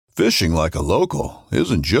Fishing like a local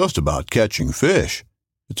isn't just about catching fish.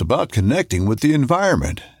 It's about connecting with the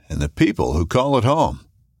environment and the people who call it home.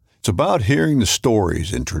 It's about hearing the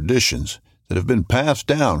stories and traditions that have been passed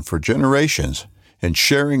down for generations and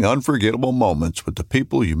sharing unforgettable moments with the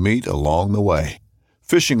people you meet along the way.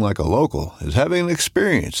 Fishing like a local is having an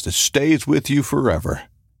experience that stays with you forever.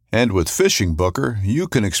 And with Fishing Booker, you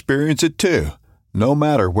can experience it too, no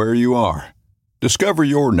matter where you are. Discover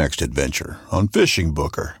your next adventure on Fishing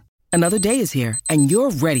Booker. Another day is here, and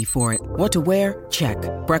you're ready for it. What to wear? Check.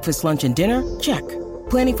 Breakfast, lunch, and dinner? Check.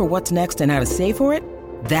 Planning for what's next and how to save for it?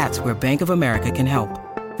 That's where Bank of America can help.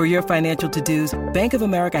 For your financial to-dos, Bank of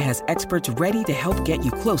America has experts ready to help get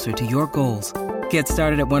you closer to your goals. Get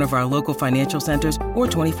started at one of our local financial centers or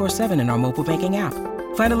 24/7 in our mobile banking app.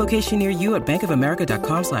 Find a location near you at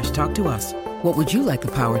bankofamerica.com/talktous. What would you like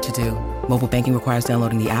the power to do? Mobile banking requires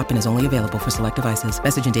downloading the app and is only available for select devices.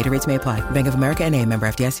 Message and data rates may apply. Bank of America N.A., member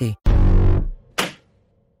FDIC.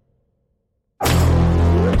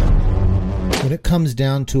 When it comes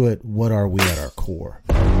down to it, what are we at our core?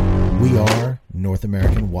 We are North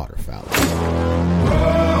American waterfowl.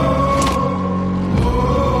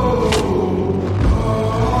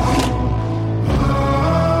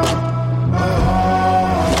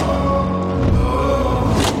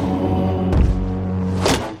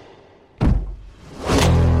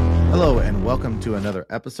 Hello and welcome to another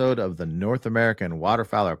episode of the North American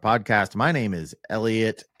Waterfowler Podcast. My name is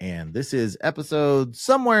Elliot and this is episode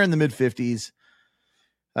somewhere in the mid-50s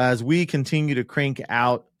as we continue to crank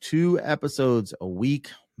out 2 episodes a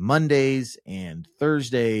week, Mondays and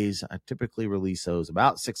Thursdays. I typically release those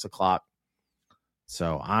about 6 o'clock.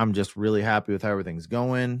 So I'm just really happy with how everything's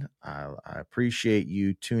going. I appreciate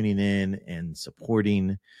you tuning in and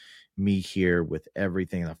supporting me here with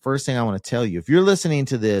everything. The first thing I want to tell you, if you're listening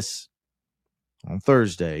to this on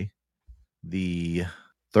Thursday, the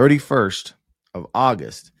 31st of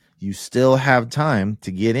August, you still have time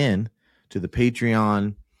to get in to the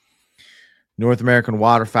Patreon North American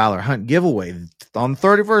Waterfowler Hunt giveaway on the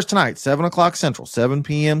 31st tonight, 7 o'clock Central, 7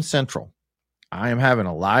 p.m. Central. I am having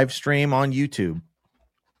a live stream on YouTube,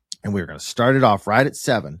 and we're going to start it off right at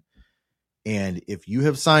 7. And if you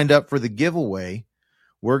have signed up for the giveaway,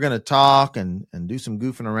 we're going to talk and do some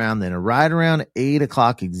goofing around. Then right around 8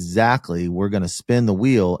 o'clock exactly, we're going to spin the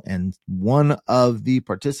wheel. And one of the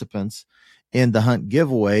participants in the hunt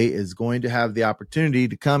giveaway is going to have the opportunity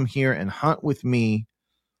to come here and hunt with me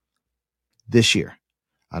this year.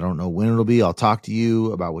 I don't know when it'll be. I'll talk to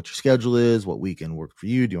you about what your schedule is, what weekend worked for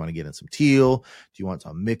you. Do you want to get in some teal? Do you want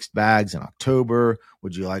some mixed bags in October?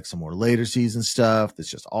 Would you like some more later season stuff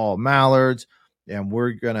that's just all mallards? And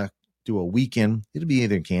we're going to do a weekend. It'll be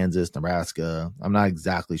either in Kansas, Nebraska. I'm not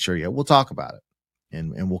exactly sure yet. We'll talk about it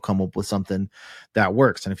and we'll come up with something that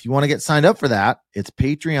works. And if you want to get signed up for that, it's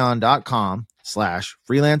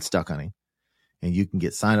patreon.com/freelance duck hunting. And you can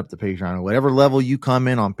get signed up to Patreon, or whatever level you come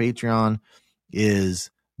in on Patreon is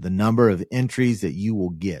the number of entries that you will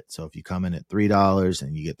get. So if you come in at $3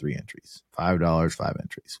 and you get 3 entries, $5, 5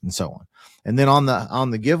 entries, and so on. And then on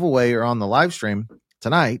the giveaway or on the live stream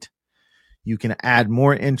tonight, you can add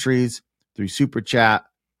more entries through Super Chat.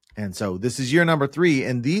 And so this is year number 3.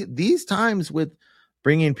 And these times with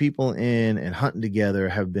bringing people in and hunting together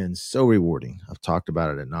have been so rewarding. I've talked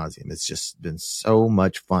about it ad nauseum. It's just been so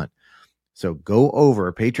much fun. So go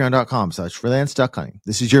over patreon.com/freelance duck hunting.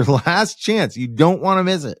 This is your last chance. You don't want to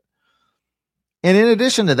miss it. And in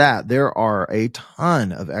addition to that, there are a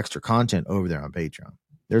ton of extra content over there on Patreon.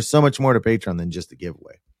 There's so much more to Patreon than just the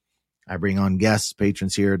giveaway. I bring on guests,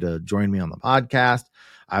 patrons here to join me on the podcast.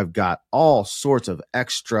 I've got all sorts of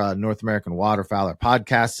extra North American Waterfowler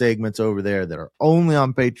podcast segments over there that are only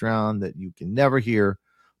on Patreon that you can never hear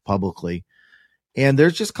publicly. And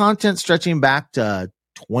there's just content stretching back to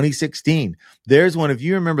 2016. There's one, if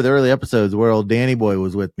you remember the early episodes where old Danny Boy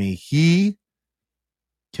was with me, he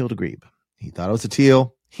killed a grebe. He thought it was a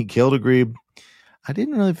teal. He killed a grebe. I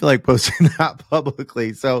didn't really feel like posting that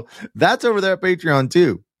publicly. So that's over there at Patreon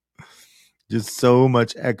too. Just so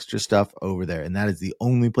much extra stuff over there. And that is the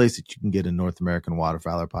only place that you can get a North American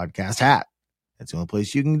Waterfowler podcast hat. That's the only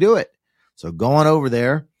place you can do it. So go on over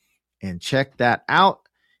there and check that out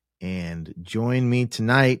and join me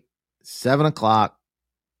tonight, 7 o'clock,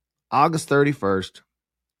 August 31st,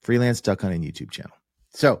 Freelance Duck Hunting YouTube channel.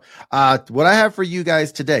 So what I have for you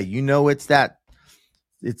guys today, you know, it's that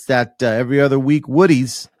every other week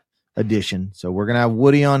Woody's edition. So we're going to have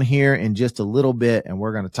Woody on here in just a little bit, and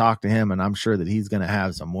we're going to talk to him, and I'm sure that he's going to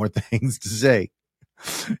have some more things to say.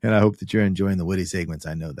 And I hope that you're enjoying the Woody segments.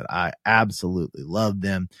 I know that I absolutely love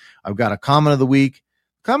them. I've got a comment of the week.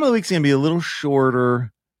 Comment of the week's going to be a little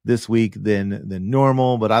shorter this week than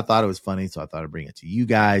normal, but I thought it was funny, so I thought I'd bring it to you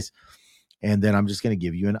guys. And then I'm just going to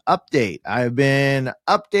give you an update. I've been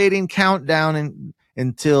updating countdown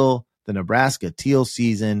until the Nebraska teal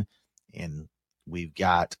season, and we've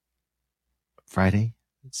got Friday,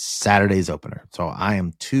 Saturday's opener. So I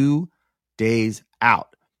am 2 days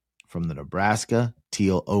out from the Nebraska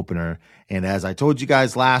teal opener. And as I told you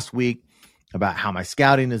guys last week about how my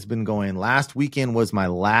scouting has been going, last weekend was my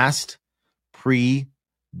last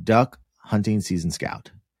pre-duck hunting season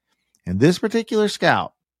scout. And this particular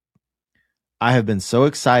scout, I have been so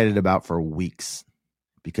excited about for weeks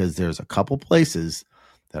because there's a couple places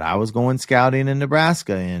that I was going scouting in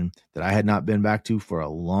Nebraska in that I had not been back to for a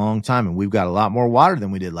long time. And we've got a lot more water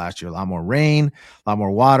than we did last year, a lot more rain, a lot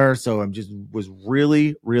more water. So I'm just was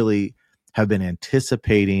really, really have been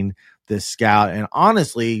anticipating this scout and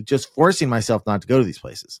honestly just forcing myself not to go to these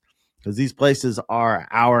places because these places are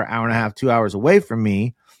hour and a half, 2 hours away from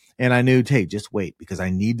me. And I knew, hey, just wait because I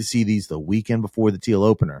need to see these the weekend before the teal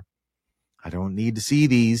opener. I don't need to see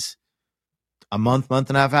these a month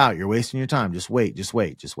and a half out. You're wasting your time. Just wait.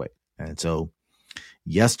 And so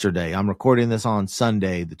yesterday, I'm recording this on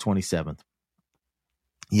Sunday, the 27th.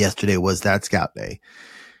 Yesterday was that scout day.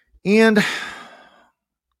 And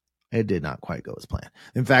it did not quite go as planned.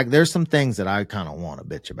 In fact, there's some things that I kind of want to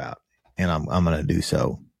bitch about, and I'm going to do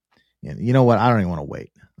so. And you know what? I don't even want to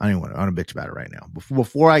wait. I want to bitch about it right now.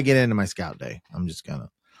 Before I get into my scout day,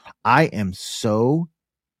 I am so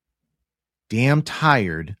damn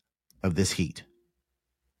tired of this heat.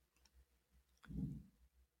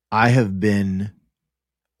 I have been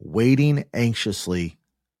waiting anxiously,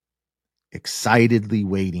 excitedly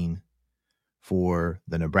waiting for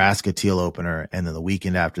the Nebraska teal opener. And then the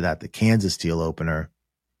weekend after that, the Kansas teal opener.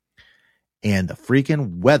 And the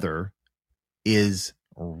freaking weather is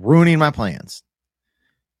ruining my plans.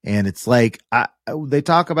 And it's like, they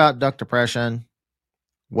talk about duck depression,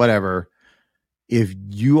 whatever. If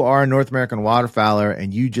you are a North American waterfowler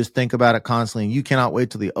and you just think about it constantly and you cannot wait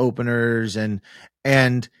till the openers and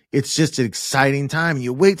it's just an exciting time.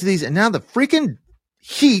 You wait to these and now the freaking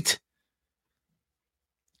heat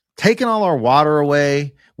taking all our water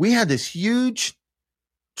away. We had this huge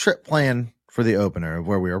trip planned for the opener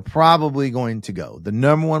where we were probably going to go. The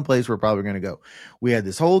number one place we're probably going to go. We had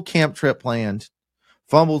this whole camp trip planned.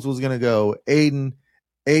 Fumbles was going to go.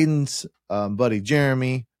 Aiden's buddy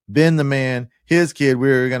Jeremy, Ben the man, his kid. We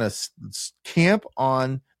were going to camp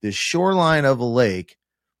on the shoreline of a lake.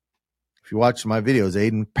 If you watch my videos,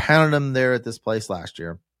 Aiden pounded them there at this place last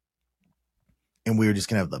year. And we were just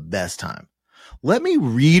going to have the best time. Let me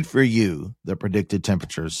read for you the predicted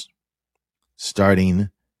temperatures starting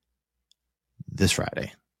this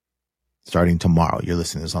Friday. Starting tomorrow. You're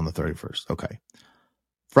listening to this on the 31st. Okay.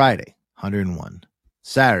 Friday, 101.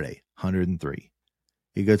 Saturday, 103.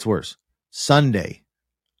 It gets worse. Sunday,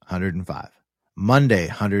 105. Monday,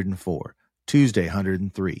 104. Tuesday,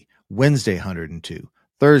 103. Wednesday, 102.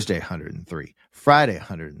 Thursday, 103. Friday,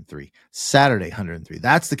 103. Saturday, 103.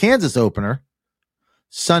 That's the Kansas opener.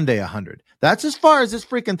 Sunday, 100. That's as far as this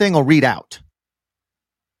freaking thing will read out.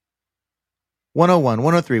 101,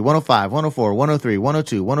 103, 105, 104, 103,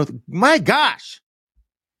 102, 103. My gosh.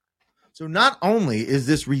 So not only is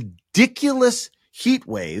this ridiculous heat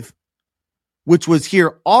wave, which was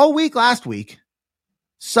here all week last week,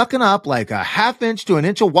 sucking up like a half inch to an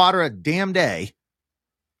inch of water a damn day,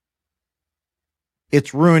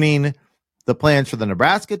 it's ruining the plans for the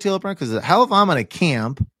Nebraska teal opener because hell if I'm going to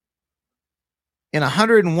camp in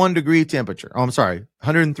 101 degree temperature. Oh, I'm sorry,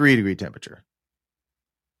 103 degree temperature.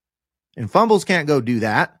 And Fumbles can't go do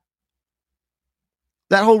that.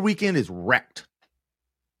 That whole weekend is wrecked.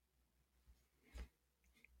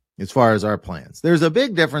 As far as our plans. There's a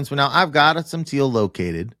big difference. Now, I've got some teal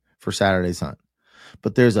located for Saturday's hunt.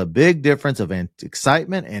 But there's a big difference of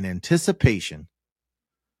excitement and anticipation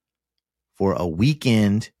for a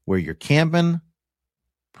weekend where you're camping,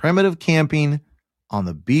 primitive camping on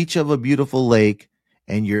the beach of a beautiful lake,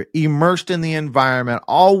 and you're immersed in the environment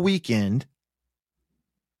all weekend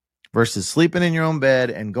versus sleeping in your own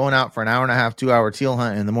bed and going out for an hour and a half, 2 hour teal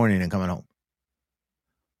hunt in the morning and coming home.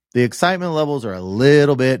 The excitement levels are a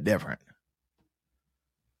little bit different.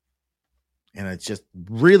 And it's just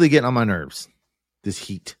really getting on my nerves. This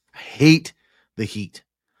heat. I hate the heat.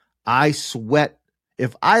 I sweat.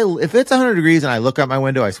 If it's 100 degrees and I look out my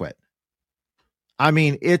window, I sweat. I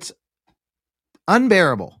mean, it's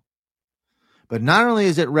unbearable. But not only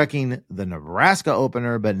is it wrecking the Nebraska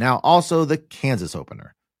opener, but now also the Kansas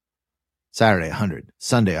opener. Saturday, 100.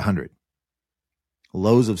 Sunday, 100.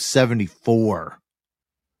 Lows of 74.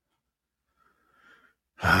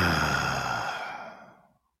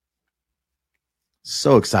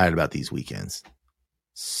 So excited about these weekends.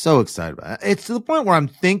 So excited about it. It's to the point where I'm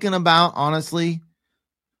thinking about, honestly,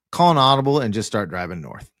 calling audible and just start driving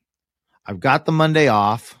north. I've got the Monday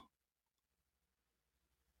off.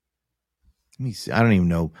 Let me see. I don't even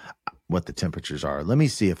know what the temperatures are. Let me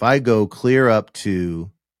see. If I go clear up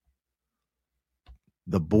to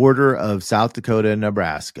the border of South Dakota and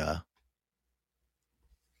Nebraska,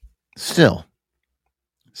 still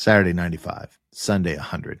Saturday 95, Sunday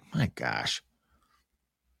 100. My gosh.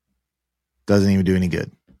 Doesn't even do any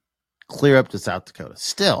good. Clear up to South Dakota.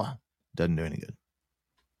 Still doesn't do any good.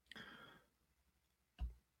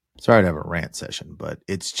 Sorry to have a rant session, but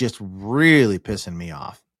it's just really pissing me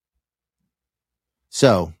off.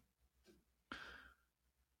 So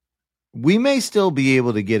we may still be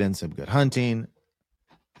able to get in some good hunting.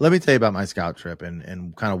 Let me tell you about my scout trip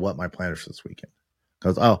and kind of what my plan is for this weekend.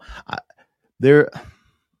 Because there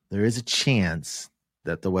is a chance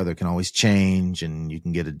that the weather can always change and you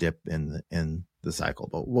can get a dip in the cycle.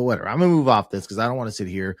 But whatever. I'm gonna move off this because I don't want to sit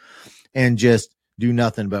here and just do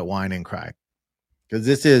nothing but whine and cry. Because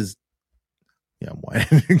this is, I'm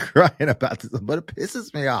whining and crying about this, but it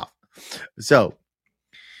pisses me off. So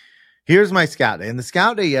here's my scout day. And the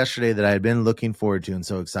scout day yesterday that I had been looking forward to and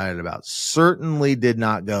so excited about certainly did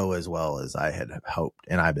not go as well as I had hoped.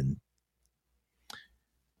 And I've been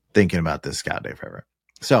thinking about this scout day forever.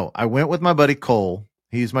 So I went with my buddy Cole.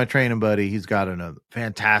 He's my training buddy. He's got a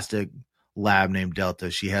fantastic lab named Delta.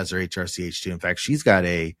 She has her HRCH2. In fact, she's got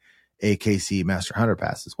a AKC Master Hunter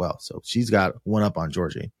Pass as well. So she's got one up on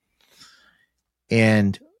Georgie.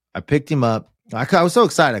 And I picked him up. I was so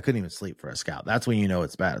excited I couldn't even sleep for a scout. That's when you know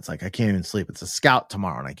it's bad. It's like I can't even sleep. It's a scout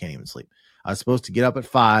tomorrow and I can't even sleep. I was supposed to get up at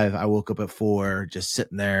 5. I woke up at 4, just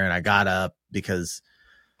sitting there, and I got up because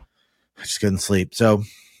I just couldn't sleep. So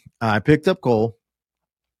I picked up Cole,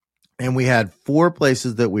 and we had 4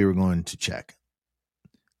 places that we were going to check.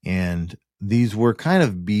 And these were kind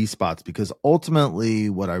of B spots because ultimately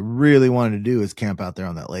what I really wanted to do is camp out there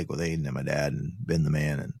on that lake with Aiden and my dad and Ben the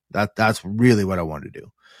man. And that's really what I wanted to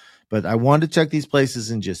do. But I wanted to check these places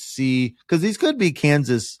and just see, because these could be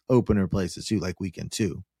Kansas opener places too, like weekend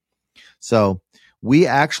 2. So we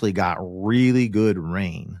actually got really good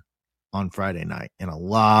rain on Friday night, and a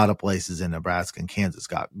lot of places in Nebraska and Kansas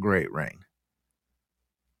got great rain.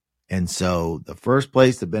 And so the first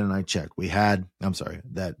place that Ben and I checked,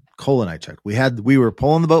 that Cole and I checked, we were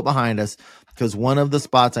pulling the boat behind us because one of the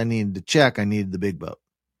spots I needed to check, I needed the big boat.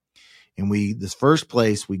 And this first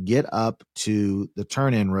place, we get up to the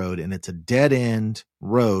turn-in road, and it's a dead-end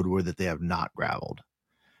road where that they have not graveled.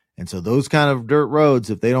 And so those kind of dirt roads,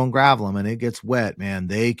 if they don't gravel them and it gets wet, man,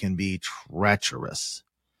 they can be treacherous.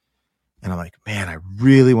 And I'm like, man, I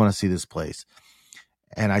really want to see this place.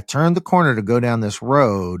 And I turned the corner to go down this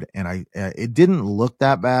road, and it didn't look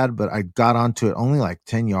that bad, but I got onto it only like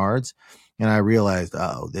 10 yards, and I realized,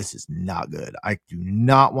 oh, this is not good. I do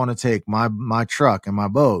not want to take my truck and my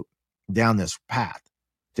boat down this path,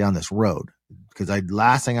 down this road, because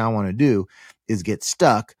last thing I want to do is get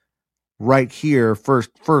stuck right here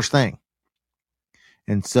first thing.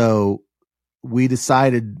 And so we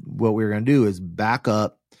decided what we were going to do is back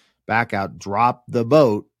out, drop the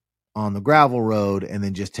boat on the gravel road, and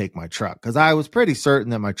then just take my truck, because I was pretty certain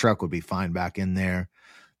that my truck would be fine back in there.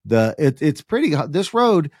 It's pretty, this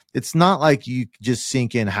road, it's not like you just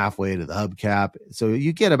sink in halfway to the hubcap. So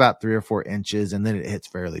you get about 3 or 4 inches and then it hits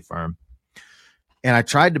fairly firm. And I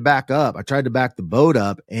tried to back the boat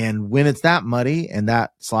up. And when it's that muddy and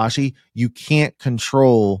that sloshy, you can't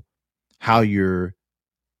control how you're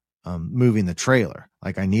moving the trailer.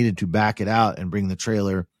 Like I needed to back it out and bring the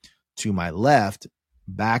trailer to my left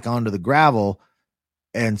back onto the gravel.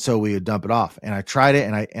 And so we would dump it off, and I tried it,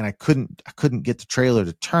 and I couldn't get the trailer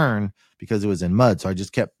to turn because it was in mud. So I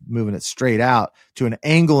just kept moving it straight out to an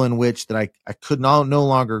angle in which that I could no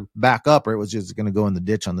longer back up, or it was just going to go in the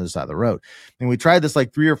ditch on the other side of the road. And we tried this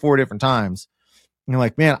like 3 or 4 different times. And you're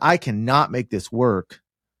like, man, I cannot make this work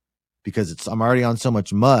because I'm already on so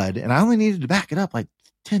much mud, and I only needed to back it up like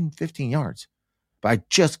 10, 15 yards, but I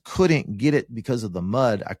just couldn't get it because of the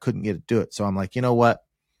mud. I couldn't get it to it. So I'm like, you know what?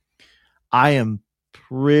 I am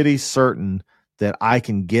pretty certain that I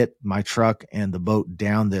can get my truck and the boat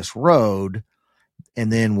down this road.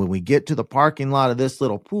 And then when we get to the parking lot of this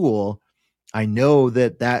little pool, I know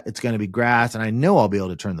that it's going to be grass, and I know I'll be able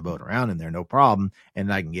to turn the boat around in there, no problem.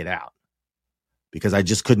 And I can get out, because I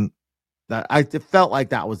just couldn't, it felt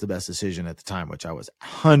like that was the best decision at the time, which I was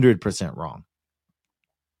 100% wrong.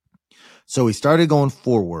 So we started going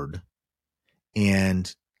forward,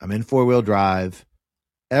 and I'm in 4-wheel drive.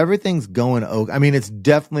 Everything's going okay. I mean, it's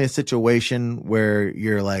definitely a situation where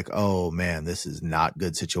you're like, oh man, this is not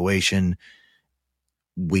good situation.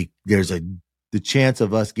 the chance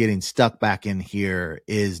of us getting stuck back in here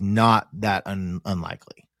is not that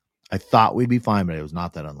unlikely. I thought we'd be fine, but it was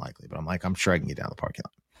not that unlikely. But I'm like, I'm sure I can get down the parking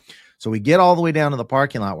lot. So we get all the way down to the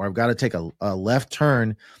parking lot where I've got to take a left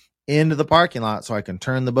turn into the parking lot so I can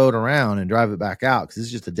turn the boat around and drive it back out, because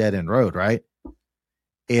it's just a dead end road, right?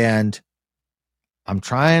 And I'm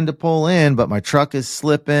trying to pull in, but my truck is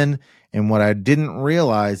slipping. And what I didn't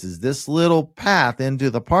realize is this little path into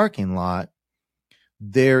the parking lot,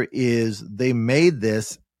 they made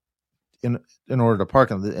this in order to park.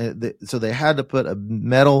 So they had to put a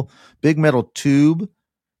big metal tube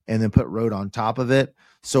and then put road on top of it.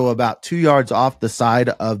 So about 2 yards off the side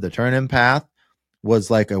of the turn-in path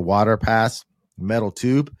was like a water pass metal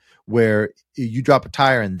tube where you drop a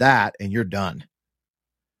tire in that and you're done.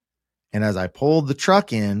 And as I pulled the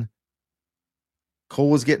truck in,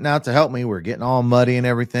 Cole was getting out to help me. We're getting all muddy and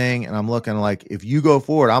everything. And I'm looking like, if you go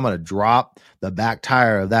forward, I'm going to drop the back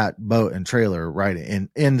tire of that boat and trailer right in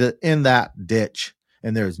that ditch.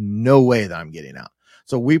 And there's no way that I'm getting out.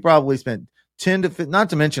 So we probably spent 10 to,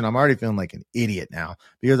 not to mention, I'm already feeling like an idiot now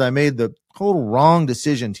because I made the total wrong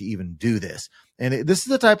decision to even do this. And this is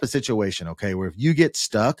the type of situation, okay, where if you get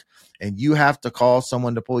stuck and you have to call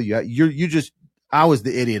someone to pull you out, I was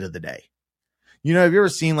the idiot of the day. You know, have you ever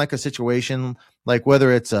seen like a situation, like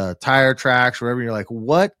whether it's a tire tracks or whatever, you're like,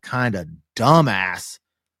 what kind of dumbass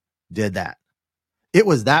did that? It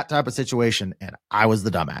was that type of situation, and I was the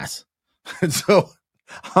dumbass. And so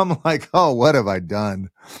I'm like, oh, what have I done?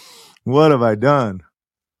 What have I done?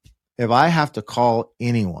 If I have to call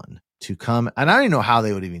anyone to come, and I don't even know how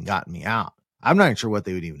they would have even gotten me out. I'm not even sure what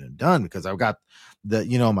they would even have done, because I've got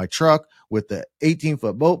my truck with the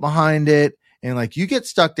 18-foot boat behind it. And like, you get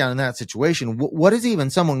stuck down in that situation. What is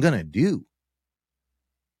even someone going to do?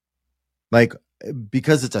 Like,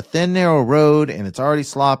 because it's a thin, narrow road and it's already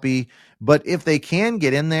sloppy. But if they can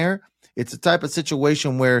get in there, it's a type of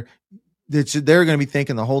situation where they're going to be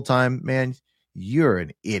thinking the whole time, man, you're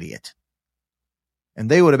an idiot.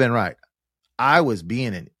 And they would have been right. I was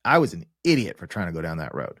an idiot for trying to go down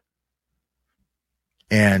that road.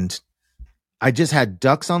 And I just had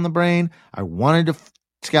ducks on the brain. I wanted to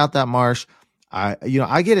scout that marsh.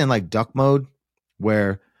 I get in like duck mode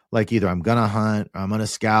where like either I'm going to hunt or I'm going to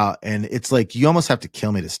scout. And it's like, you almost have to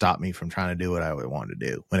kill me to stop me from trying to do what I would want to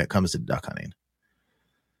do when it comes to duck hunting.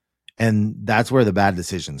 And that's where the bad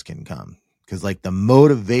decisions can come. Because like the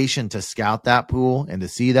motivation to scout that pool and to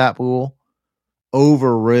see that pool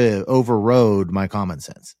overrode my common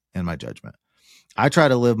sense and my judgment. I try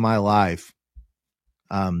to live my life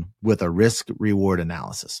with a risk reward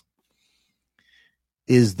analysis.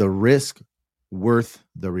 Is the risk worth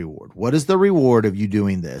the reward? What is the reward of you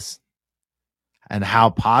doing this? And how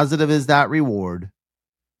positive is that reward?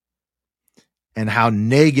 And how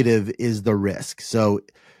negative is the risk? So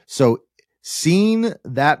seeing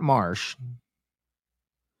that marsh,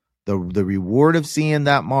 the reward of seeing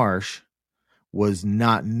that marsh was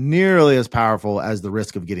not nearly as powerful as the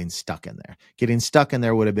risk of getting stuck in there. Getting stuck in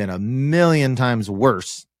there would have been 1,000,000 times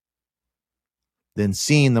worse than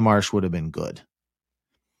seeing the marsh would have been good.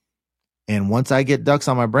 And once I get ducks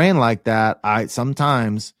on my brain like that, I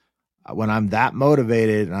sometimes, when I'm that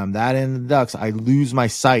motivated and I'm that into ducks, I lose my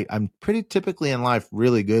sight. I'm pretty typically in life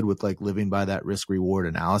really good with like living by that risk reward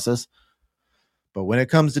analysis. But when it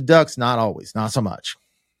comes to ducks, not always, not so much.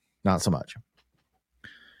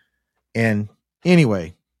 And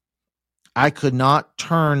anyway, I could not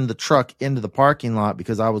turn the truck into the parking lot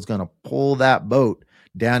because I was going to pull that boat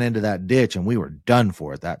down into that ditch, and we were done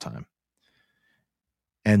for at that time.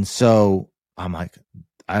 And so I'm like,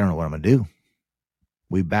 I don't know what I'm going to do.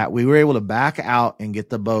 We were able to back out and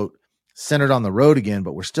get the boat centered on the road again,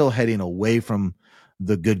 but we're still heading away from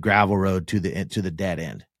the good gravel road to the dead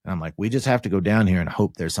end. And I'm like, we just have to go down here and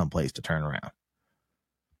hope there's some place to turn around.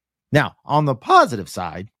 Now, on the positive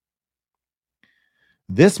side,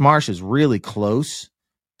 this marsh is really close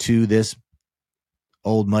to this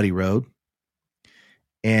old muddy road,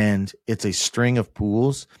 and it's a string of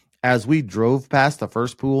pools. As we drove past the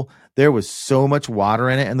first pool, there was so much water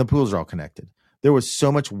in it, and the pools are all connected. There was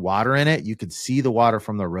so much water in it, you could see the water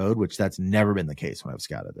from the road, which that's never been the case when I've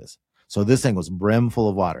scouted this. So this thing was brim full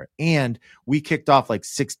of water, and we kicked off like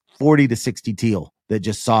 40 to 60 teal that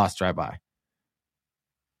just saw us drive by.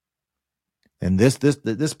 And this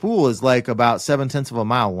pool is like about 0.7 of a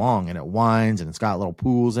mile long, and it winds, and it's got little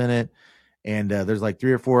pools in it. And there's like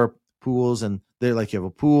 3 or 4 pools, and they're like, you have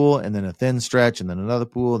a pool and then a thin stretch and then another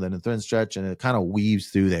pool, and then a thin stretch, and it kind of weaves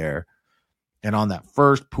through there. And on that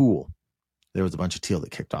first pool, there was a bunch of teal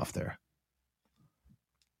that kicked off there.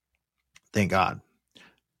 Thank God,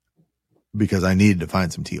 because I needed to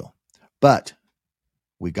find some teal. But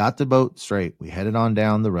We got the boat straight. We headed on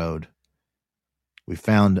down the road. We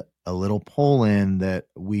found a little pull in that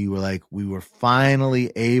we were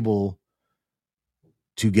finally able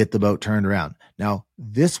to get the boat turned around. Now,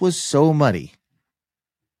 this was so muddy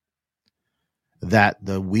that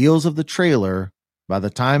the wheels of the trailer, by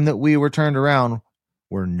the time that we were turned around,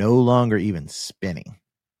 were no longer even spinning.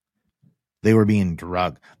 They were being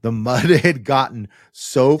drugged. The mud had gotten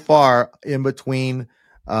so far in between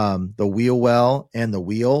the wheel well and the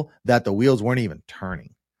wheel that the wheels weren't even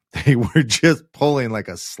turning. They were just pulling like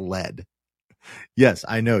a sled. Yes,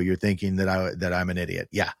 I know you're thinking that I'm an idiot.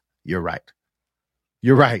 Yeah, you're right.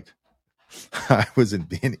 You're right. I was an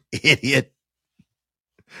idiot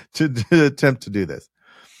to attempt to do this.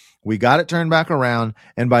 We got it turned back around.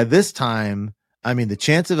 And by this time, I mean, the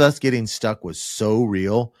chance of us getting stuck was so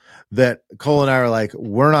real that Cole and I were like,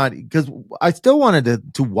 we're not, because I still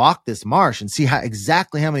wanted to walk this marsh and see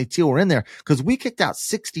exactly how many teal were in there. Because we kicked out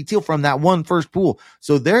 60 teal from that one first pool.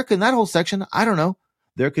 So there could, that whole section, I don't know.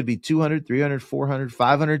 There could be 200, 300, 400,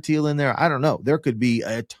 500 teal in there. I don't know. There could be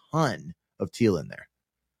a ton of teal in there.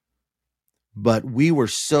 But we were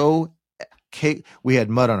so we had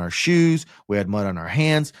mud on our shoes. We had mud on our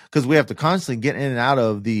hands because we have to constantly get in and out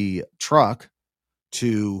of the truck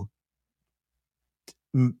to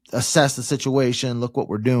assess the situation, look what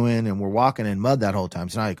we're doing, and we're walking in mud that whole time.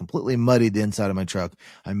 So now I completely muddied the inside of my truck.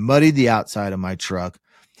 I muddied the outside of my truck.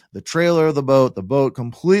 The trailer of the boat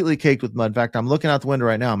completely caked with mud. In fact, I'm looking out the window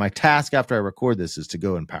right now. My task after I record this is to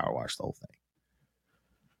go and power wash the whole thing.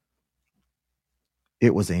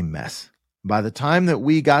 It was a mess. By the time that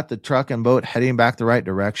we got the truck and boat heading back the right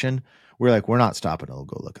direction, we're like, we're not stopping to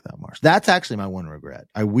go look at that marsh. That's actually my one regret.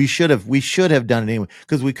 We should have done it anyway,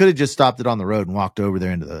 because we could have just stopped it on the road and walked over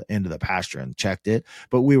there into the pasture and checked it.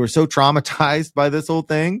 But we were so traumatized by this whole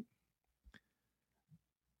thing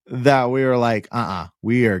that we were like,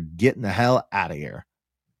 we are getting the hell out of here.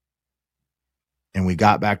 And we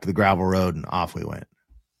got back to the gravel road and off we went.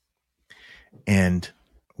 And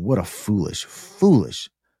what a foolish.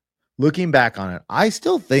 Looking back on it, I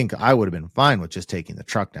still think I would have been fine with just taking the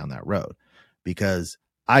truck down that road because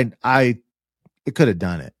it could have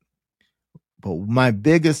done it. But my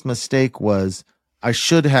biggest mistake was I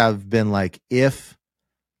should have been like, if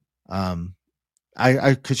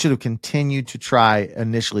I should have continued to try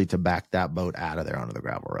initially to back that boat out of there onto the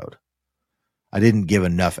gravel road. I didn't give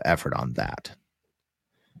enough effort on that.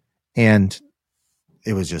 And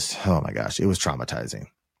it was just, oh my gosh, it was traumatizing.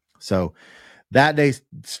 So that day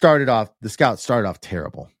the Scouts started off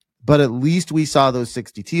terrible, but at least we saw those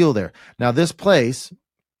 60 teal there. Now this place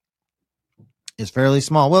is fairly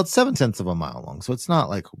small. Well, it's 0.7 of a mile long, so it's not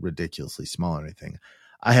like ridiculously small or anything.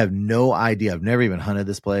 I have no idea. I've never even hunted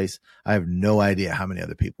this place. I have no idea how many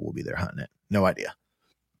other people will be there hunting it. No idea.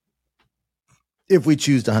 If we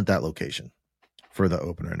choose to hunt that location for the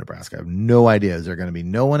opener in Nebraska, I have no idea. Is there going to be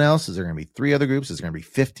no one else? Is there going to be 3 other groups? Is there going to be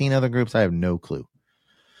 15 other groups? I have no clue.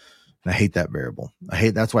 And I hate that variable.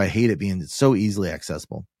 That's why I hate it being so easily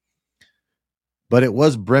accessible. But it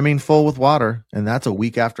was brimming full with water, and that's a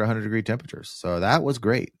week after 100-degree temperatures. So that was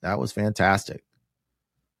great. That was fantastic.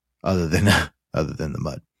 Other than the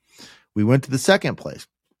mud. We went to the second place.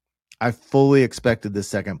 I fully expected the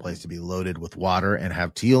second place to be loaded with water and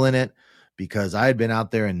have teal in it because I had been out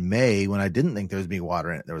there in May when I didn't think there was big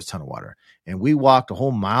water in it. There was a ton of water. And we walked a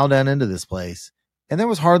whole mile down into this place, and there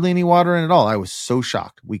was hardly any water in it at all. I was so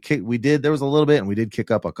shocked. There was a little bit, and we did kick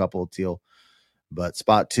up a couple of teal. But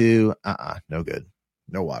spot 2, no good.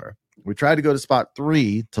 No water. We tried to go to spot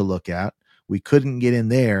 3 to look at. We couldn't get in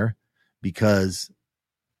there because,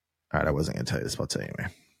 all right, I wasn't going to tell you this, but I'll tell you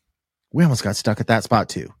anyway. We almost got stuck at that spot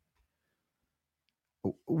too.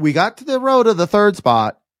 We got to the road of the third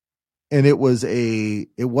spot, and it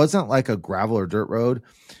wasn't like a gravel or dirt road.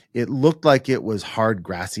 It looked like it was hard,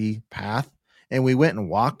 grassy path. And we went and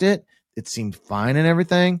walked it. It seemed fine and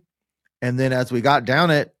everything. And then as we got down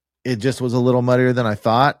it, it just was a little muddier than I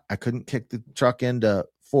thought. I couldn't kick the truck into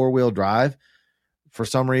 4-wheel drive for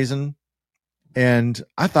some reason. And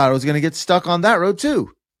I thought I was going to get stuck on that road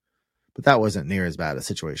too. But that wasn't near as bad a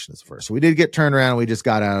situation as the first. So we did get turned around. We just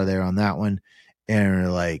got out of there on that one. And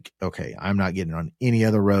we're like, okay, I'm not getting on any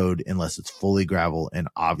other road unless it's fully gravel and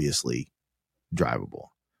obviously drivable.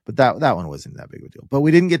 But that one wasn't that big of a deal. But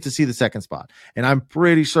we didn't get to see the second spot. And I'm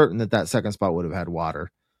pretty certain that second spot would have had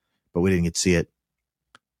water, but we didn't get to see it.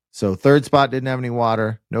 So third spot didn't have any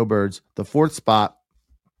water, no birds. The fourth spot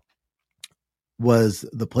was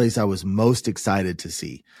the place I was most excited to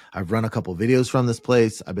see. I've run a couple videos from this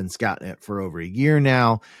place. I've been scouting it for over a year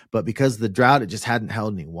now, but because of the drought, it just hadn't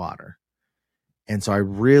held any water. And so I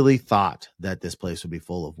really thought that this place would be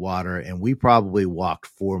full of water. And we probably walked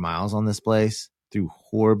 4 miles on this place through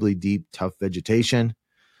horribly deep, tough vegetation.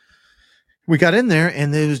 We got in there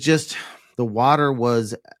and it was just, the water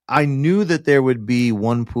was, I knew that there would be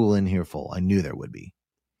one pool in here full. I knew there would be.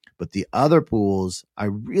 But the other pools, I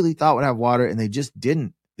really thought would have water, and they just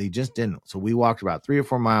didn't. They just didn't. So we walked about 3 or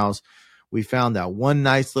 4 miles. We found that one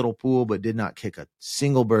nice little pool, but did not kick a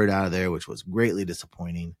single bird out of there, which was greatly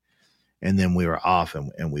disappointing. And then we were off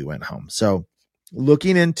and we went home. So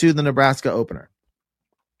looking into the Nebraska opener,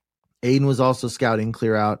 Aiden was also scouting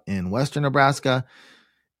clear out in Western Nebraska.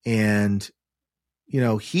 And, you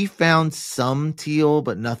know, he found some teal,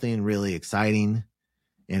 but nothing really exciting.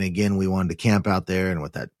 And again, we wanted to camp out there, and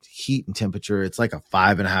with that heat and temperature, it's like a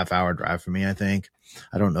 5.5 hour drive for me, I think.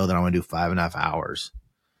 I don't know that I want to do 5.5 hours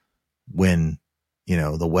when, you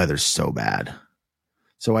know, the weather's so bad.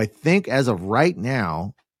 So I think as of right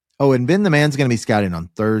now, and Ben the Man's going to be scouting on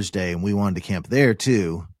Thursday, and we wanted to camp there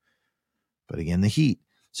too. But again, the heat.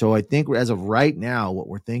 So I think as of right now, what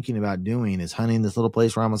we're thinking about doing is hunting this little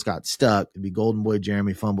place where I almost got stuck. It'd be Golden Boy,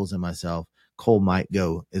 Jeremy, Fumbles, and myself. Cole might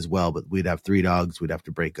go as well, but we'd have 3 dogs. We'd have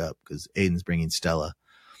to break up because Aiden's bringing Stella.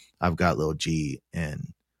 I've got Little G,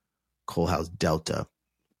 and Cole has Delta.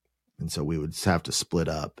 And so we would have to split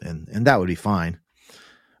up, and that would be fine.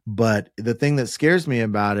 But the thing that scares me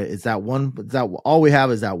about it is that all we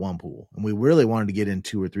have is that one pool. And we really wanted to get in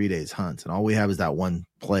 2 or 3 days hunts, and all we have is that one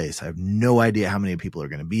place. I have no idea how many people are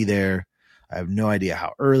going to be there. I have no idea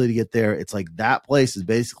how early to get there. It's like that place is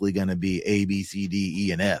basically going to be A, B, C, D,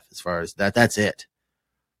 E, and F as far as that. That's it.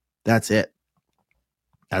 That's it.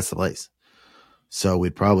 That's the place. So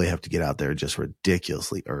we'd probably have to get out there just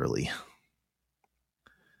ridiculously early.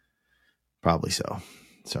 Probably so.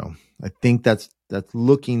 So I think that's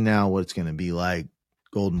looking now what it's going to be like.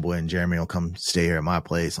 Golden Boy and Jeremy will come stay here at my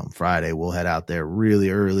place on Friday. We'll head out there really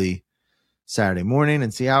early Saturday morning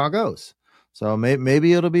and see how it goes. So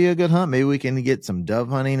maybe it'll be a good hunt. Maybe we can get some dove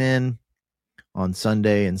hunting in on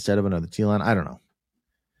Sunday instead of another teal hunt. I don't know.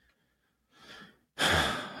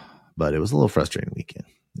 But it was a little frustrating weekend.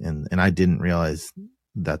 And I didn't realize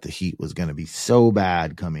that the heat was going to be so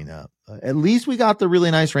bad coming up. At least we got the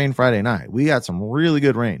really nice rain Friday night. We got some really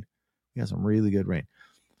good rain.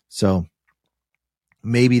 So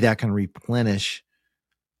maybe that can replenish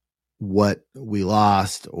what we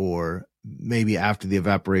lost, or maybe after the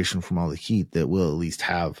evaporation from all the heat that we'll at least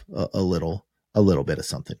have a little bit of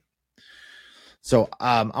something. So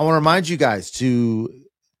I want to remind you guys to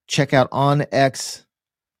check out OnX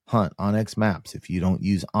Hunt, OnX Maps. If you don't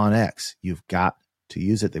use OnX, you've got to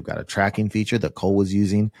use it. They've got a tracking feature that Cole was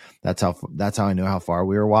using. That's how I know how far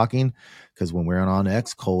we were walking, because when we were on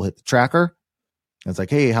OnX, Cole hit the tracker. And it's like,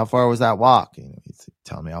 hey, how far was that walk? You know, he's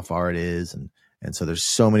telling me how far it is. And so there's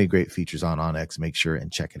so many great features on OnX. Make sure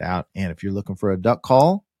and check it out. And if you're looking for a duck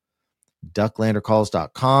call,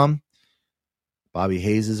 ducklandercalls.com. Bobby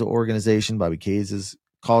Hayes' organization, Bobby Hayes'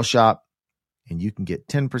 call shop. And you can get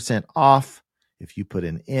 10% off if you put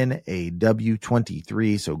in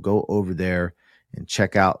NAW23. So go over there and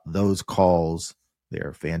check out those calls.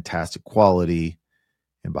 They're fantastic quality.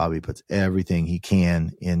 And Bobby puts everything he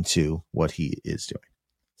can into what he is doing.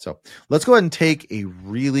 So let's go ahead and take a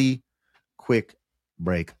really quick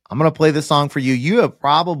break. I'm going to play this song for you. You have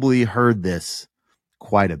probably heard this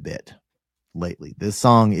quite a bit lately. This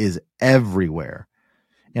song is everywhere.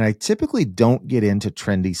 And I typically don't get into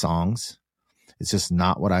trendy songs. It's just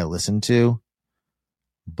not what I listen to.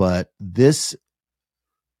 But this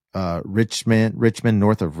Richmond,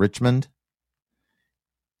 north of Richmond,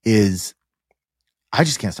 is, I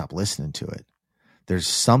just can't stop listening to it. There's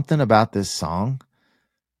something about this song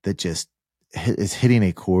that just is hitting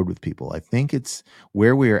a chord with people. I think it's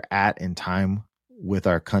where we are at in time with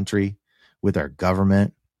our country, with our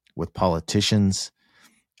government, with politicians.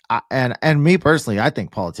 And me personally, I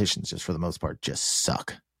think politicians, just for the most part, just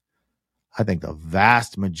suck. I think the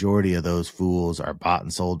vast majority of those fools are bought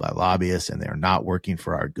and sold by lobbyists, and they're not working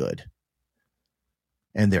for our good.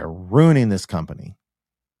 And they're ruining this company.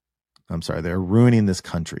 They're ruining this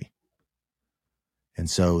country. And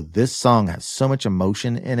so this song has so much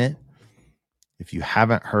emotion in it. If you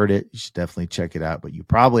haven't heard it, you should definitely check it out. But you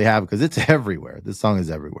probably have, because it's everywhere. This song is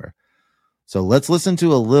everywhere. So let's listen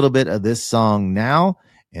to a little bit of this song now,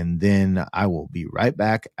 and then I will be right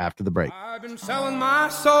back after the break. I've been selling my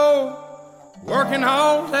soul, working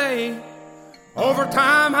all day,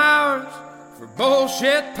 overtime hours for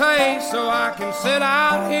bullshit pay, so I can sit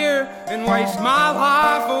out here and waste my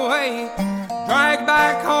life away, drag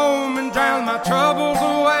back home and drown my troubles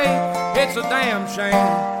away. It's a damn shame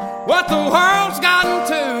what the world's gotten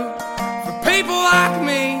to for people like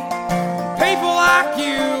me, people like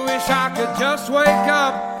you wish I could just wake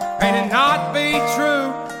up and it not be true,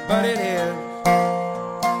 but it is.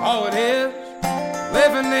 Oh, it is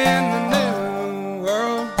living in the new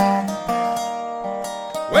world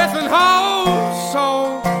with an whole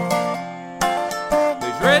soul.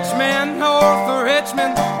 These rich men north of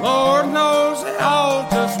Richmond, Lord knows they all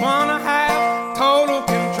just wanna have total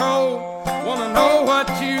control. Wanna know what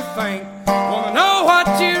you think, wanna know what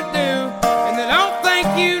you do, and they don't think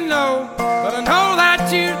you know, but I know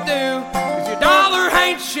that you do. 'Cause your dollar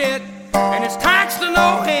ain't shit, and it's taxed to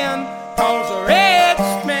no end. 'Cause the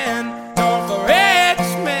rich men, north the rich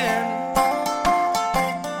men.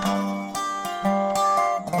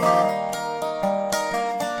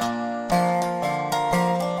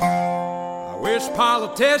 I wish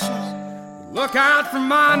politicians would look out for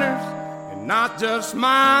miners, and not just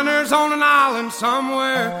miners on an island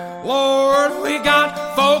somewhere. Lord, we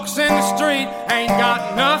got folks in the street, ain't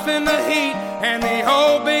got nothing to eat, and the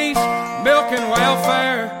obese milking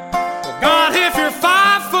welfare. Well, God, if you're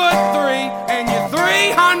 5'3" and you're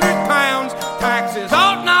 300 pounds, taxes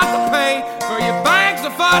ought not to pay for your bags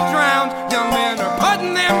of fudge rounds. Young men are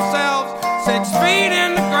putting themselves 6 feet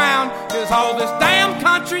in the ground, 'cause all this damn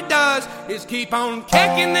country does is keep on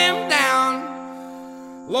kicking them down.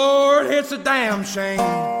 Lord, it's a damn shame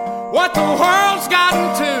what the world's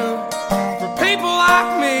gotten to for people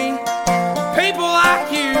like me, people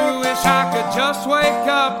like you. Wish I could just wake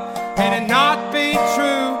up and it not be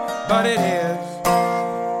true, but it is.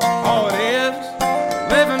 Oh, it is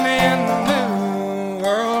living in the new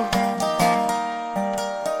world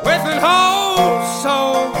with an whole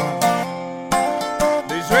soul.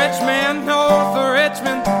 These rich men north of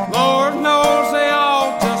Richmond, Lord knows they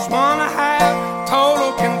all just wanna have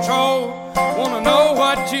total control. Wanna know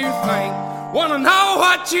what you think, wanna know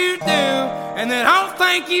what you do, and they don't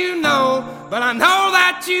think you know, but I know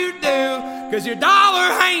that you do. 'Cause your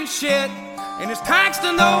dollar ain't shit, and it's taxed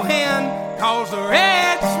to no end. 'Cause the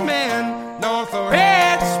rich men, north the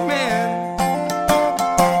rich men.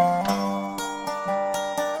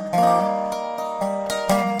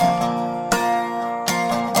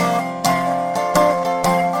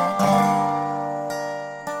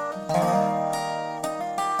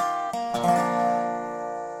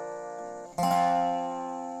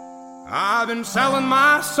 I've been selling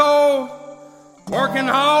my soul, working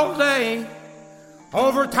all day,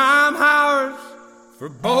 overtime hours for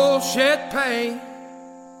bullshit pay.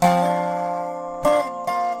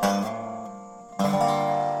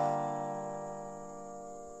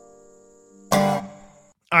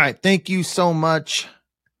 All right. Thank you so much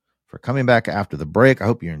for coming back after the break. I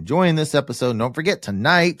hope you're enjoying this episode. And don't forget,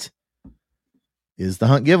 tonight is the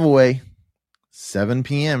hunt giveaway, 7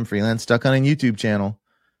 p.m. Freelance Duck Hunting YouTube channel.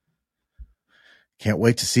 Can't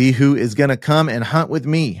wait to see who is going to come and hunt with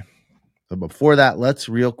me. But before that, let's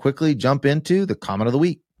real quickly jump into the comment of the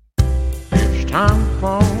week. It's time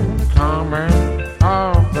for the comment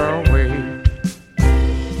of the week.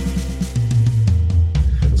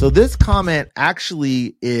 So this comment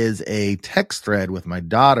actually is a text thread with my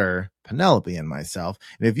daughter, Penelope, and myself.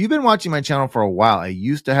 And if you've been watching my channel for a while, I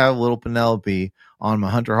used to have little Penelope on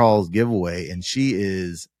my Hunter Halls giveaway, and she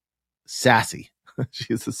is sassy.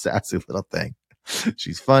 She is a sassy little thing.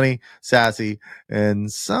 She's funny, sassy,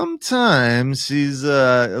 and sometimes she's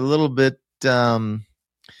a little bit, how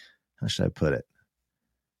should I put it?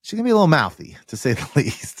 She can be a little mouthy, to say the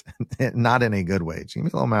least, not in a good way. She can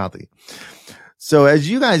be a little mouthy. So as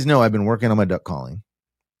you guys know, I've been working on my duck calling,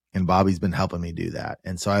 and Bobby's been helping me do that.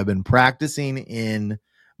 And so I've been practicing in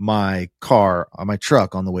my car, on my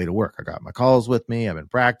truck on the way to work. I got my calls with me. I've been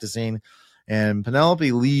practicing, and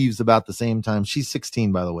Penelope leaves about the same time. She's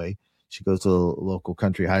 16, by the way. She goes to a local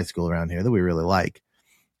country high school around here that we really like.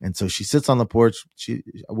 And so she sits on the porch,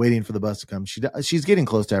 waiting for the bus to come. She's getting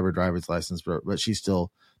close to have her driver's license, but she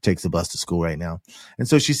still takes the bus to school right now. And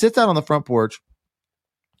so she sits out on the front porch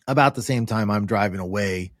about the same time I'm driving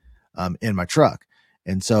away in my truck.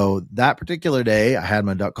 And so that particular day, I had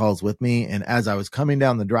my duck calls with me. And as I was coming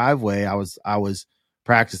down the driveway, I was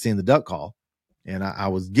practicing the duck call, and I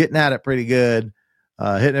was getting at it pretty good,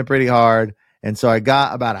 hitting it pretty hard. And so I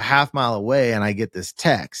got about a half mile away, and I get this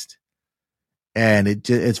text, and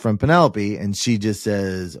it's from Penelope, and she just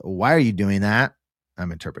says, "Why are you doing that?"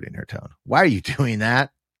 I'm interpreting her tone. "Why are you doing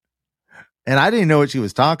that?" And I didn't know what she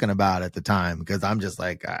was talking about at the time, because I'm just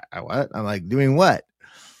like, what? I'm like, doing what?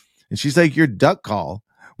 And she's like, "Your duck call.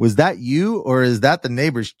 Was that you, or is that the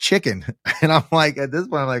neighbor's chicken?" And I'm like, at this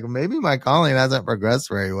point, I'm like, maybe my calling hasn't progressed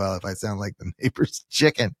very well if I sound like the neighbor's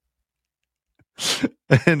chicken.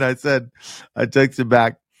 And I texted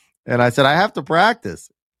back, and I said, "I have to practice."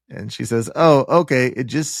 And she says, "Oh, okay. It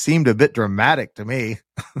just seemed a bit dramatic to me."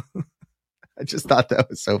 I just thought that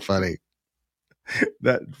was so funny.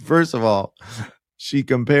 That first of all, she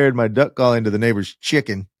compared my duck calling to the neighbor's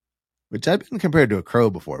chicken, which I've been compared to a crow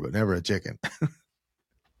before, but never a chicken.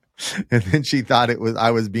 And then she thought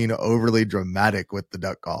I was being overly dramatic with the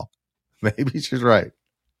duck call. Maybe she's right.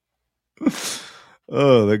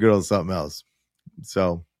 Oh, that girl's something else.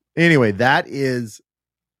 So anyway, that is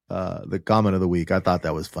the comment of the week. I thought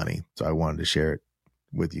that was funny, so I wanted to share it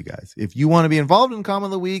with you guys. If you want to be involved in comment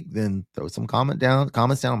of the week, then throw some comments down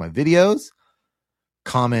on my videos,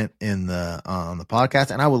 comment in on the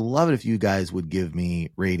podcast, and I would love it if you guys would give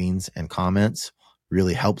me ratings and comments.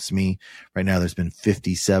 Really helps me. Right now, there's been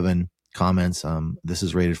 57 comments. This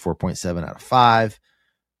is rated 4.7 out of 5.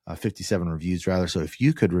 57 reviews rather. So if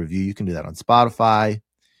you could review, you can do that on Spotify,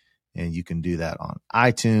 and you can do that on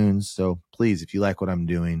iTunes. So please, if you like what I'm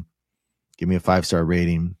doing, give me a 5-star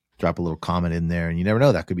rating, drop a little comment in there, and you never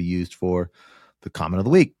know, that could be used for the comment of the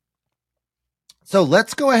week. So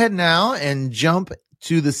let's go ahead now and jump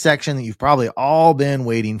to the section that you've probably all been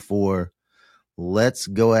waiting for. Let's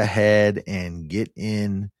go ahead and get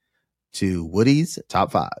into Woody's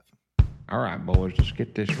Top 5. All right, boys, let's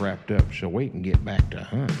get this wrapped up so we can get back to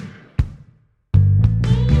hunting.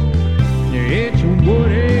 It's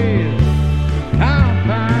Woody's Top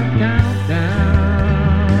 5 Countdown.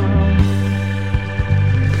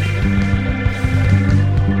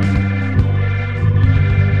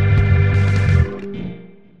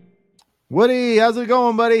 Woody, how's it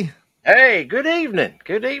going, buddy? Hey, good evening.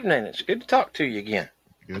 Good evening. It's good to talk to you again.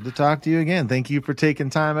 Good to talk to you again. Thank you for taking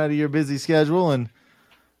time out of your busy schedule and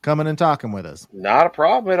coming and talking with us. Not a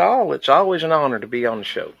problem at all. It's always an honor to be on the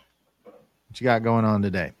show. What you got going on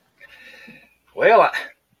today? Well,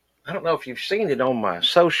 I don't know if you've seen it on my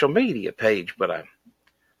social media page, but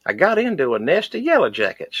I got into a nest of yellow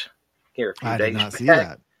jackets here a few days back. I did not see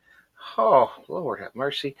that. Oh, Lord have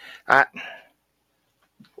mercy.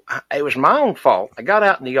 It was my own fault. I got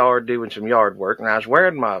out in the yard doing some yard work, and I was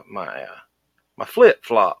wearing my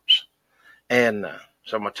flip-flops. And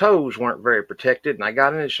so my toes weren't very protected, and I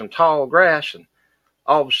got into some tall grass, and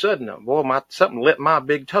all of a sudden, boy, something lit my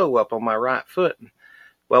big toe up on my right foot.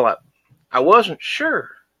 Well, I wasn't sure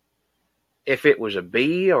if it was a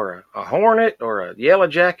bee or a hornet or a yellow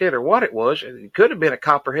jacket or what it was. It could have been a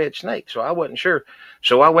copperhead snake, so I wasn't sure.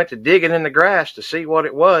 So I went to digging in the grass to see what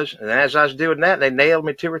it was, and as I was doing that, they nailed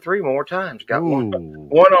me 2 or 3 more times. Got one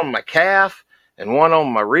on my calf and one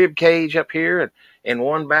on my rib cage up here, and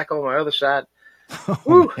one back on my other side.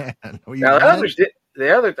 Oh, man. Now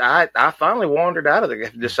I finally wandered out of there.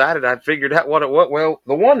 Decided I'd figured out what it was. Well,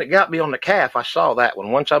 the one that got me on the calf, I saw that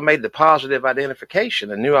one. Once I made the positive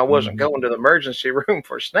identification and knew I wasn't going to the emergency room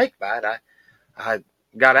for a snake bite, I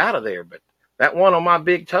got out of there. But that one on my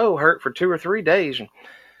big toe hurt for 2 or 3 days. And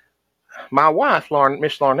my wife,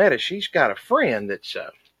 Miss Larnetta, she's got a friend that's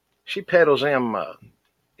she peddles them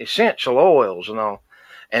essential oils and all.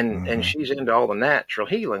 And she's into all the natural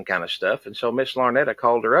healing kind of stuff. And so Miss Larnetta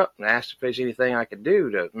called her up and asked if there's anything I could do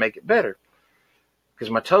to make it better. Because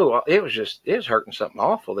my toe, it was hurting something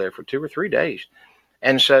awful there for 2 or 3 days.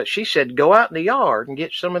 And so she said, go out in the yard and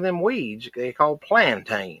get some of them weeds they call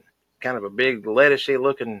plantain. Kind of a big lettucey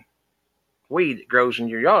looking weed that grows in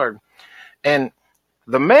your yard. And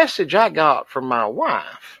the message I got from my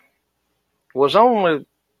wife was only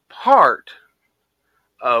part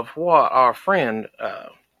of what our friend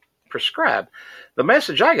prescribed. The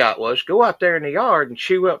message I got was go out there in the yard and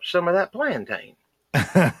chew up some of that plantain.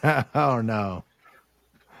 Oh, no.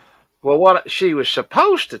 Well, what she was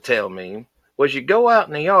supposed to tell me was you go out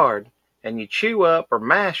in the yard and you chew up or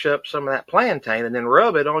mash up some of that plantain and then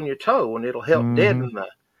rub it on your toe, and it'll help deaden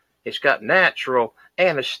it's got natural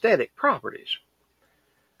anesthetic properties.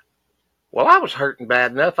 Well, I was hurting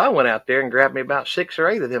bad enough. I went out there and grabbed me about 6 or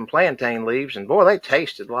 8 of them plantain leaves, and boy, they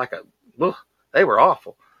tasted like they were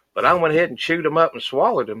awful. But I went ahead and chewed them up and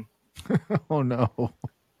swallowed them. Oh, no.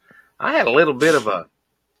 I had a little bit of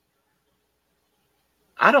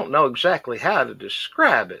I don't know exactly how to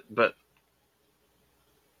describe it, but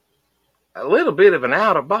a little bit of an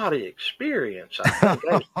out-of-body experience. I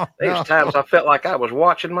think there's times I felt like I was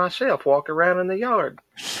watching myself walk around in the yard.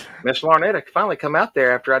 Miss Larnetta finally come out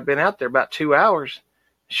there after I'd been out there about 2 hours.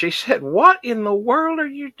 She said, what in the world are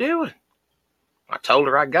you doing? I told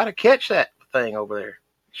her I got to catch that thing over there.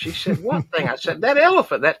 She said, what thing? I said, that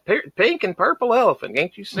elephant, that pink and purple elephant.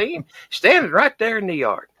 Can't you see him? Standing right there in the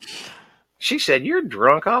yard. She said, you're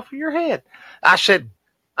drunk off of your head. I said,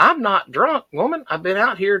 I'm not drunk, woman. I've been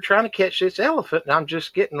out here trying to catch this elephant, and I'm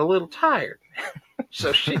just getting a little tired.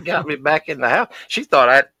 So she got me back in the house. She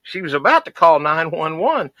thought she was about to call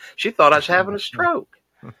 911. She thought I was having a stroke.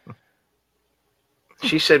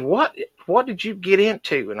 She said, what did you get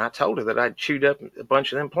into? And I told her that I'd chewed up a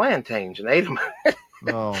bunch of them plantains and ate them.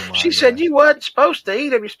 Oh, my She said, you wasn't supposed to eat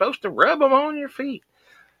them. You're supposed to rub them on your feet.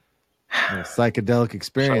 A psychedelic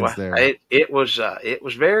experience there. It was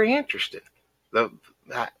very interesting.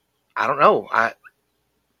 I don't know.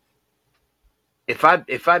 If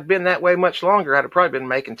I'd been that way much longer, I'd have probably been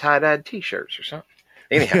making tie-dyed T-shirts or something.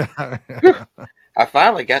 Anyhow, I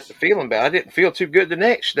finally got the feeling better. I didn't feel too good the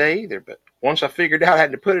next day either, but once I figured out I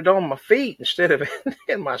had to put it on my feet instead of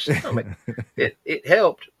in my stomach, it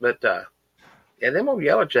helped. But yeah, them old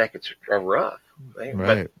Yellow Jackets are rough. Right.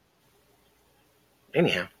 But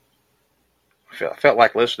anyhow, I felt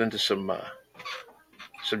like listening to some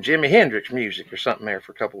Jimi Hendrix music or something there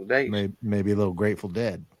for a couple of days. Maybe a little Grateful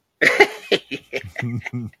Dead.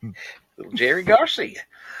 Little Jerry Garcia.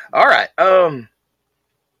 All right.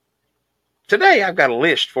 Today I've got a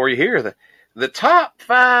list for you here. The top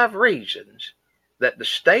 5 reasons that the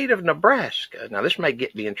state of Nebraska, now this may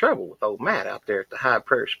get me in trouble with old Matt out there at the High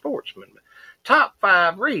Prairie Sportsman, but top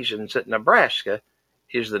 5 reasons that Nebraska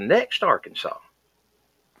is the next Arkansas.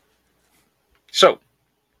 So,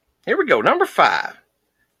 here we go. Number 5,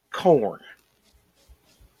 corn.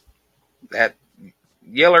 That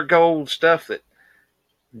yeller gold stuff that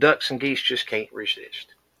ducks and geese just can't resist.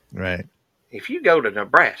 Right. If you go to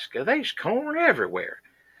Nebraska, there's corn everywhere.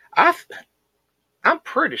 I'm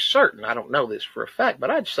pretty certain, I don't know this for a fact,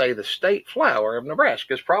 but I'd say the state flower of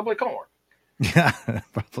Nebraska is probably corn. Yeah, it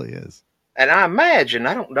probably is. And I imagine,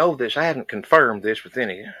 I don't know this, I haven't confirmed this with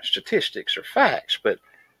any statistics or facts, but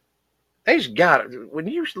they've got, when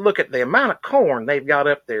you look at the amount of corn they've got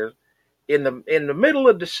up there in the middle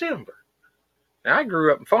of December. Now, I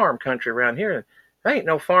grew up in farm country around here, and there ain't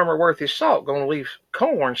no farmer worth his salt going to leave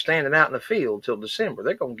corn standing out in the field till December.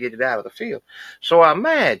 They're going to get it out of the field. So I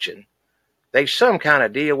imagine there's some kind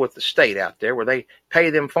of deal with the state out there where they pay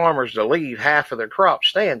them farmers to leave half of their crop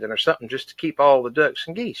standing or something just to keep all the ducks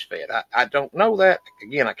and geese fed. I don't know that.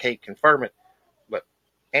 Again, I can't confirm it, but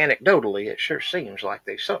anecdotally, it sure seems like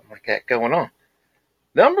there's something like that going on.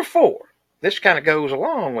 Number 4, this kind of goes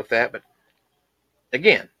along with that, but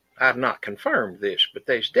again, I've not confirmed this, but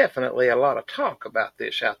there's definitely a lot of talk about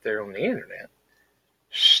this out there on the internet.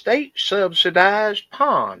 State-subsidized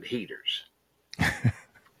pond heaters.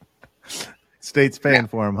 State's paying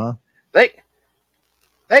for them, huh?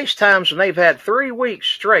 There's times when they've had 3 weeks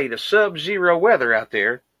straight of sub-zero weather out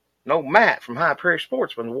there. No Matt from High Prairie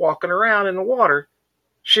Sportsman walking around in the water,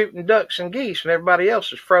 shooting ducks and geese, and everybody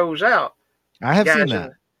else is froze out. I have seen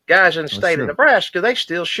that. Guys in the state of Nebraska, they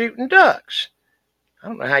still shooting ducks. I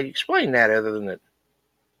don't know how you explain that other than that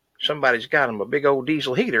somebody's got them a big old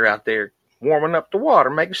diesel heater out there warming up the water,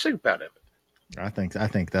 making soup out of it. I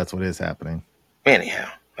think that's what is happening. Anyhow,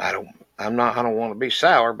 I don't want to be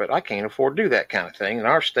sour, but I can't afford to do that kind of thing, and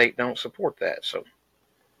our state don't support that. So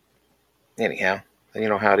anyhow, you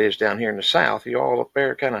know how it is down here in the South. You all up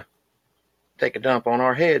there kind of take a dump on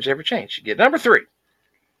our heads every chance you get. Number 3,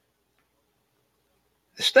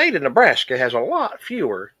 the state of Nebraska has a lot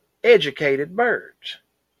fewer educated birds.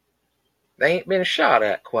 They ain't been shot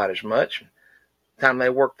at quite as much. The time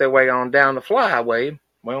they work their way on down the flyway,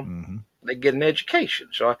 well, they get an education.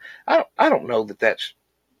 So I don't know that that's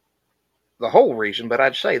the whole reason, but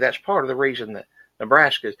I'd say that's part of the reason that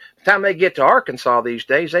Nebraska, the time they get to Arkansas these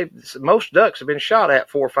days, most ducks have been shot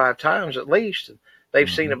at 4 or 5 times at least. And they've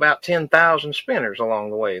seen about 10,000 spinners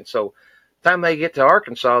along the way. And so the time they get to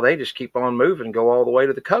Arkansas, they just keep on moving and go all the way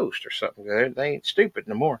to the coast or something. They ain't stupid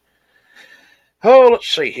no more. Oh, let's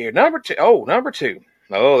see here. Number 2.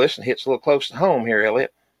 Oh, this one hits a little close to home here,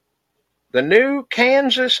 Elliot. The new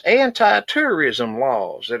Kansas anti-tourism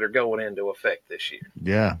laws that are going into effect this year.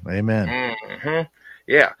 Yeah, amen.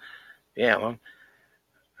 Yeah. Well,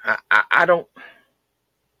 I don't.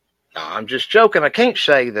 No, I'm just joking. I can't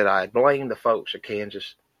say that I blame the folks of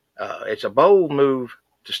Kansas. It's a bold move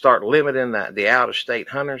to start limiting the out-of-state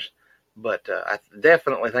hunters, but I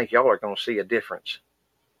definitely think y'all are going to see a difference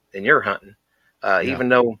in your hunting. Even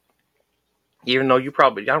though you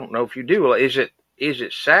probably, I don't know if you do. Is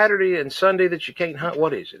it Saturday and Sunday that you can't hunt?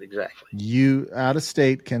 What is it exactly? You out of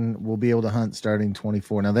state will be able to hunt starting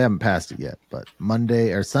 24. Now they haven't passed it yet, but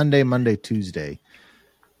Sunday, Monday, Tuesday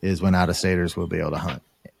is when out of staters will be able to hunt.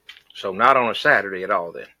 So not on a Saturday at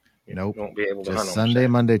all then. Nope. You won't be able to just hunt on Sunday, Saturday.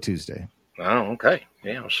 Monday, Tuesday. Oh, okay.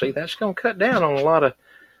 Yeah, see, that's going to cut down on a lot of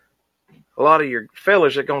your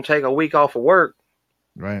fellas that are going to take a week off of work.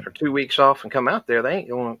 Right. Or 2 weeks off and come out there. They ain't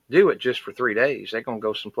going to do it just for 3 days. They're going to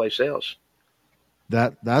go someplace else.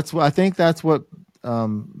 That's what I think. That's what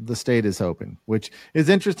the state is hoping, which is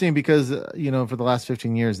interesting because, for the last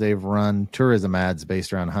 15 years, they've run tourism ads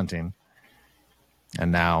based around hunting.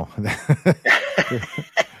 And now, I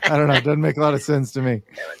don't know. It doesn't make a lot of sense to me.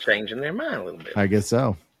 Kind of changing their mind a little bit. I guess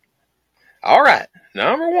so. All right.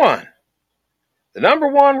 Number one. The number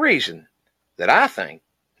one reason that I think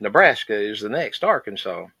Nebraska is the next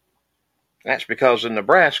Arkansas. That's because the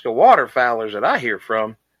Nebraska waterfowlers that I hear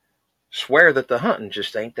from swear that the hunting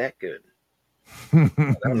just ain't that good. I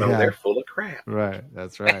don't know. They're full of crap. Right.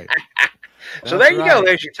 That's right. So there you go.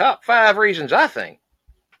 There's your top 5 reasons I think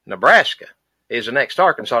Nebraska is the next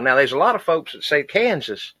Arkansas. Now, there's a lot of folks that say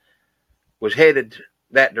Kansas was headed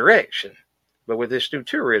that direction. But with this new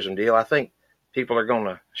tourism deal, I think people are going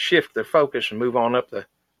to shift their focus and move on up the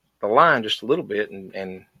line just a little bit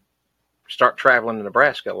and start traveling to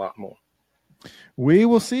Nebraska a lot more. We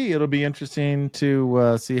will see. It'll be interesting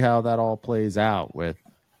to see how that all plays out with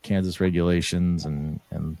Kansas regulations and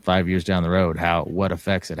 5 years down the road, what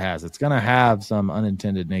effects it has. It's going to have some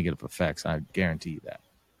unintended negative effects. I guarantee you that.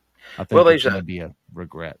 I think there's going to be a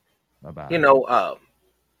regret about it.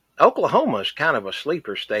 Oklahoma is kind of a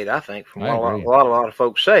sleeper state, I think, from what a lot of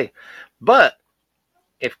folks say. But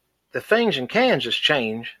if the things in Kansas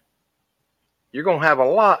change, you're going to have a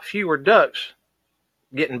lot fewer ducks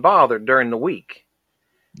getting bothered during the week.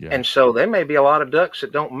 Yeah. And so there may be a lot of ducks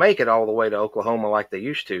that don't make it all the way to Oklahoma like they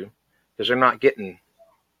used to because they're not getting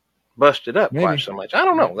busted up quite so much. I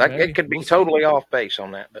don't know. It could be totally off base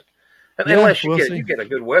on that, but unless you get a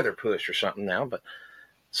good weather push or something now. But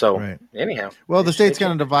so anyhow, well, the state's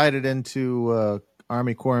kind of divided into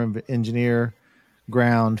Army Corps of Engineer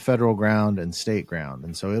ground, federal ground, and state ground,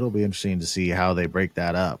 and so it'll be interesting to see how they break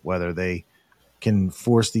that up. Whether they can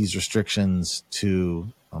force these restrictions to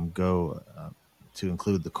go to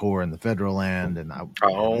include the Corps and the federal land, and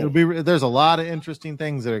there's a lot of interesting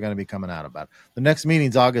things that are going to be coming out about it. The next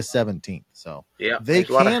meeting's August 17th, so they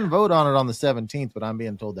can vote on it on the 17th, but I'm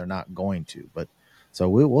being told they're not going to. But so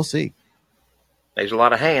we'll see. There's a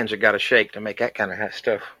lot of hands that got to shake to make that kind of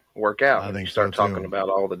stuff work out. I think you start talking about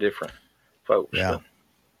all the different folks. Yeah. So.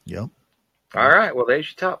 Yep. All right. Well, there's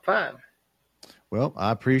your top 5. Well,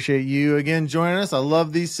 I appreciate you again joining us. I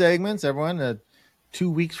love these segments, everyone. 2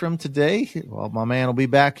 weeks from today, well, my man will be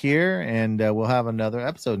back here, and we'll have another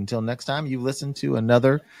episode. Until next time, you've listened to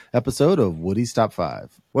another episode of Woody's Top 5.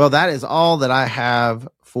 Well, that is all that I have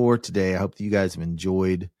for today. I hope that you guys have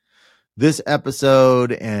enjoyed this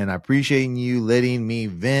episode, and I appreciate you letting me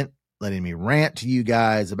rant to you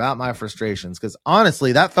guys about my frustrations, because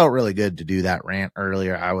honestly, that felt really good to do that rant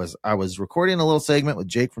earlier. I was recording a little segment with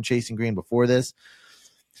Jake from Chasing Green before this,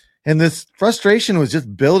 and this frustration was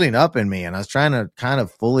just building up in me, and I was trying to kind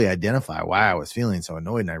of fully identify why I was feeling so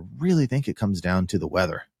annoyed, and I really think it comes down to the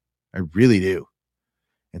weather. I really do.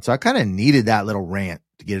 And so I kind of needed that little rant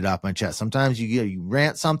to get it off my chest. Sometimes you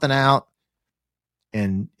rant something out,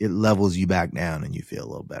 and it levels you back down, and you feel a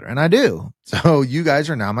little better. And I do. So you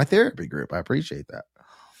guys are now my therapy group. I appreciate that.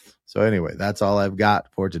 So anyway, that's all I've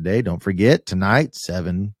got for today. Don't forget, tonight,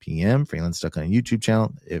 7 p.m., Freeland Stuck on a YouTube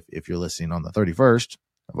channel. If you're listening on the 31st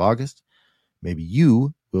of August, maybe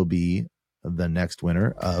you will be the next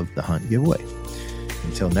winner of the hunt giveaway.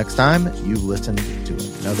 Until next time, you've listened to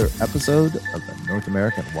another episode of the North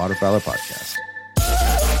American Waterfowler Podcast.